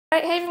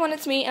Alright, hey everyone,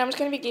 it's me, and I'm just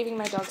going to be giving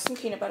my dog some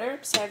peanut butter.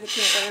 So I have the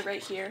peanut butter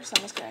right here, so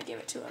I'm just going to give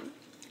it to him.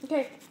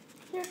 Okay,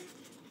 here.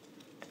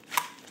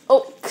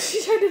 Oh,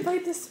 she tried to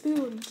bite the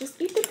spoon.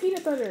 Just eat the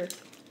peanut butter.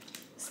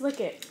 Just lick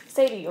it.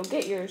 Sadie, you'll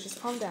get yours.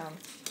 Just calm down.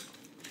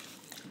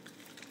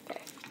 Okay,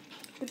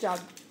 good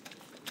job.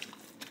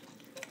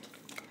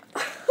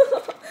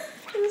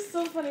 This is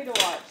so funny to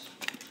watch.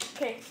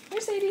 Okay,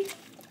 here's Sadie.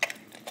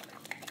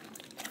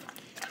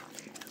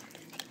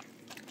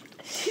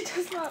 She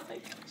does not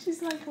like,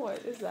 she's like, what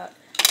is that?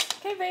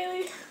 Okay,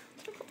 Bailey.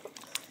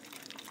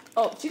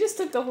 Oh, she just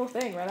took the whole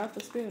thing right off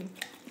the spoon.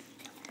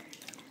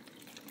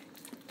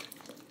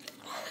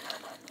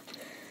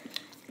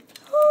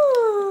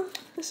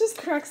 This just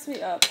cracks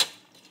me up.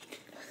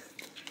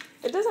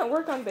 It doesn't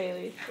work on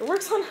Bailey. It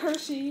works on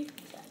Hershey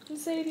and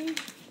Sadie.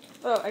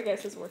 Oh, I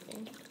guess it's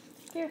working.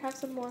 Here, have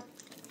some more.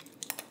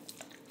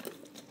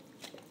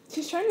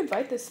 She's trying to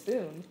bite the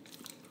spoon.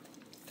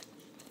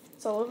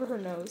 It's all over her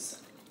nose.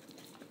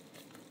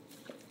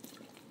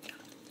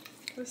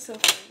 It was so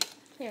funny.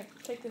 Here,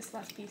 take this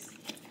last piece.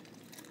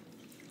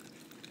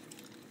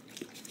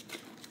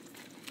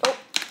 Oh,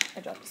 I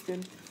dropped the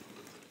spoon.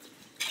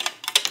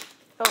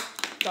 Oh,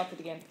 dropped it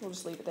again. We'll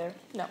just leave it there.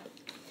 No.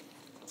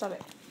 Stop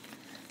it.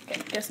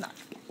 Okay, guess not.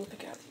 We'll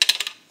pick it up.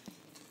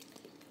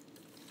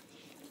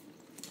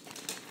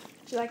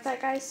 Do you like that,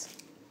 guys?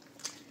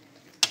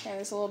 Yeah,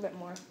 there's a little bit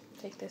more.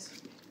 Take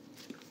this.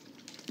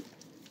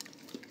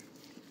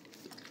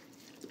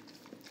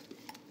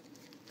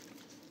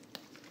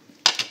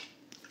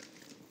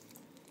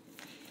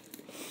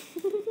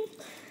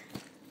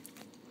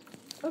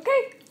 Okay,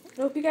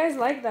 I hope you guys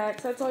like that,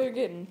 because that's all you're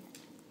getting.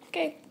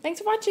 Okay, thanks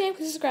for watching.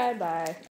 Please subscribe. Bye.